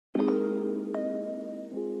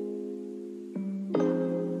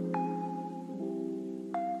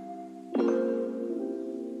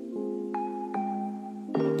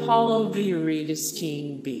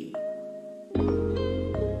alphabetically.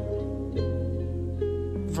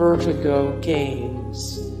 Vertigo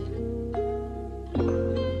Games.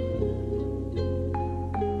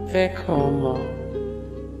 Vekoma.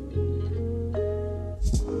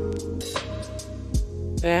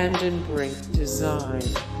 Vandenbrink Design.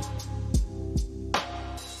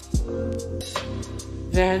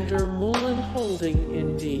 Vandermeulen Holding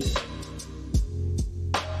NV.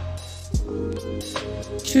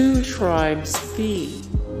 Two Tribes B.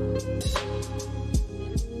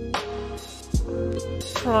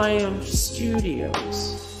 Triumph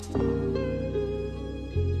Studios.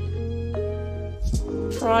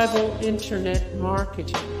 Tribal Internet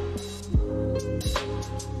Marketing.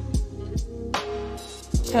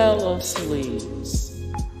 Telesleeves.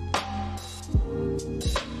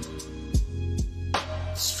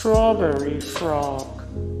 Strawberry Frog.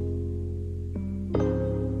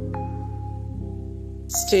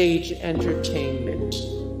 Stage Entertainment.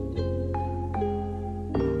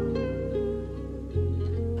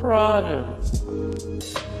 Prada.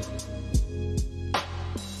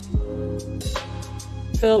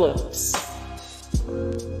 Philips.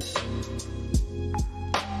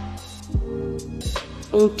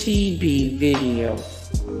 OTB Video.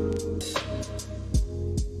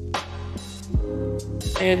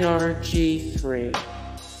 NRG3.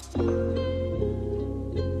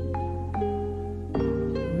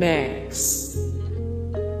 Max.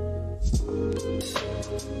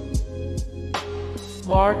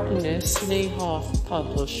 Martinus Neyhoff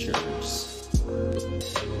Publishers.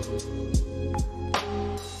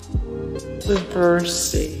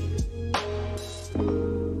 Liberty.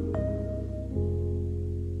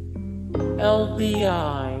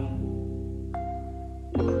 LBI.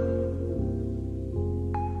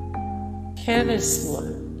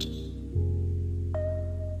 Kennisland.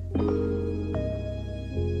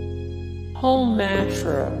 Home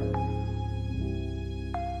Metro.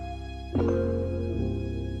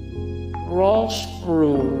 Rolsch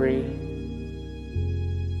Brewery.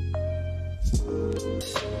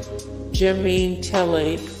 Jemine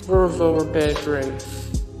Telake Vervorbedreef.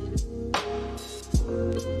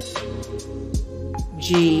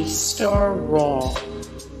 G-Star Raw.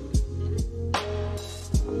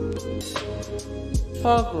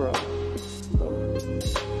 Fugro.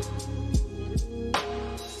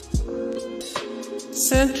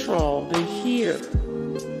 Central the Here.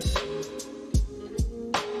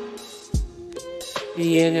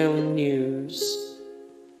 Vienna News.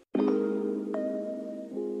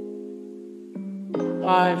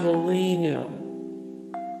 Ivolino.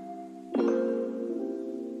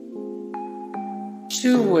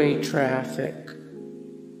 Two-way traffic.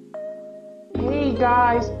 Hey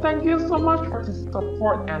guys, thank you so much for the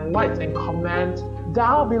support and likes and comments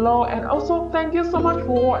down below, and also thank you so much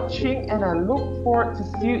for watching, and I look forward to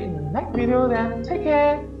see you in the next video. Then take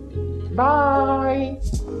care, bye.